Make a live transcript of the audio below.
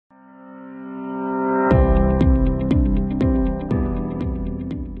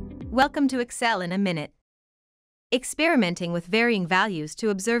Welcome to Excel in a minute. Experimenting with varying values to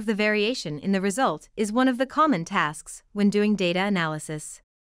observe the variation in the result is one of the common tasks when doing data analysis.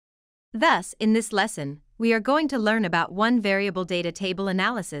 Thus, in this lesson, we are going to learn about one variable data table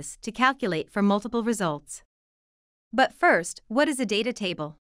analysis to calculate for multiple results. But first, what is a data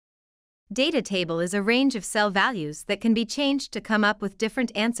table? Data table is a range of cell values that can be changed to come up with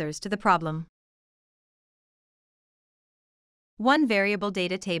different answers to the problem. One variable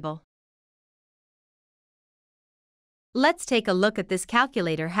data table. Let's take a look at this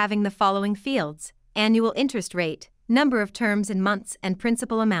calculator having the following fields: annual interest rate, number of terms in months, and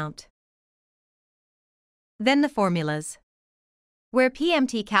principal amount. Then the formulas, where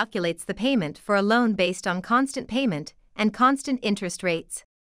PMT calculates the payment for a loan based on constant payment and constant interest rates.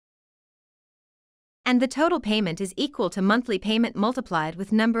 And the total payment is equal to monthly payment multiplied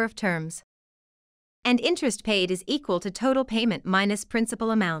with number of terms. And interest paid is equal to total payment minus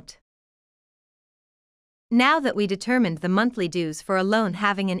principal amount. Now that we determined the monthly dues for a loan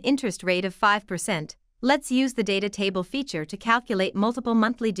having an interest rate of 5%, let's use the data table feature to calculate multiple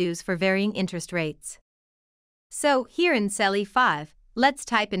monthly dues for varying interest rates. So, here in cell E5, let's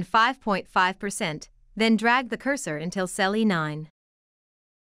type in 5.5%, then drag the cursor until cell E9.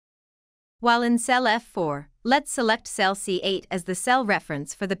 While in cell F4, let's select cell C8 as the cell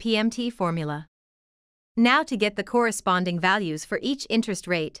reference for the PMT formula. Now to get the corresponding values for each interest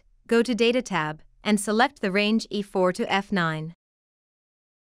rate, go to Data tab and select the range E4 to F9.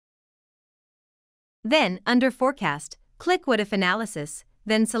 Then, under Forecast, click What If Analysis,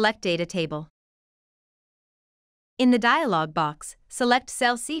 then select Data Table. In the dialog box, select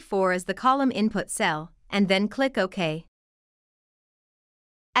cell C4 as the column input cell, and then click OK.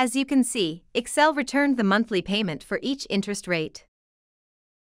 As you can see, Excel returned the monthly payment for each interest rate.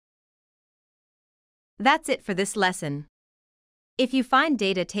 That's it for this lesson. If you find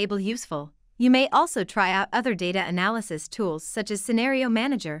data table useful, you may also try out other data analysis tools such as Scenario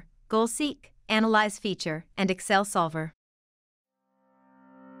Manager, GoalSeek, Analyze Feature, and Excel Solver.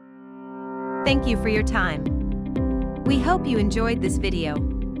 Thank you for your time. We hope you enjoyed this video.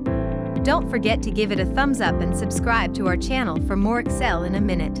 Don't forget to give it a thumbs up and subscribe to our channel for more Excel in a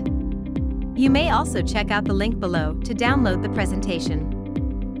minute. You may also check out the link below to download the presentation.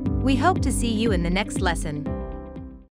 We hope to see you in the next lesson.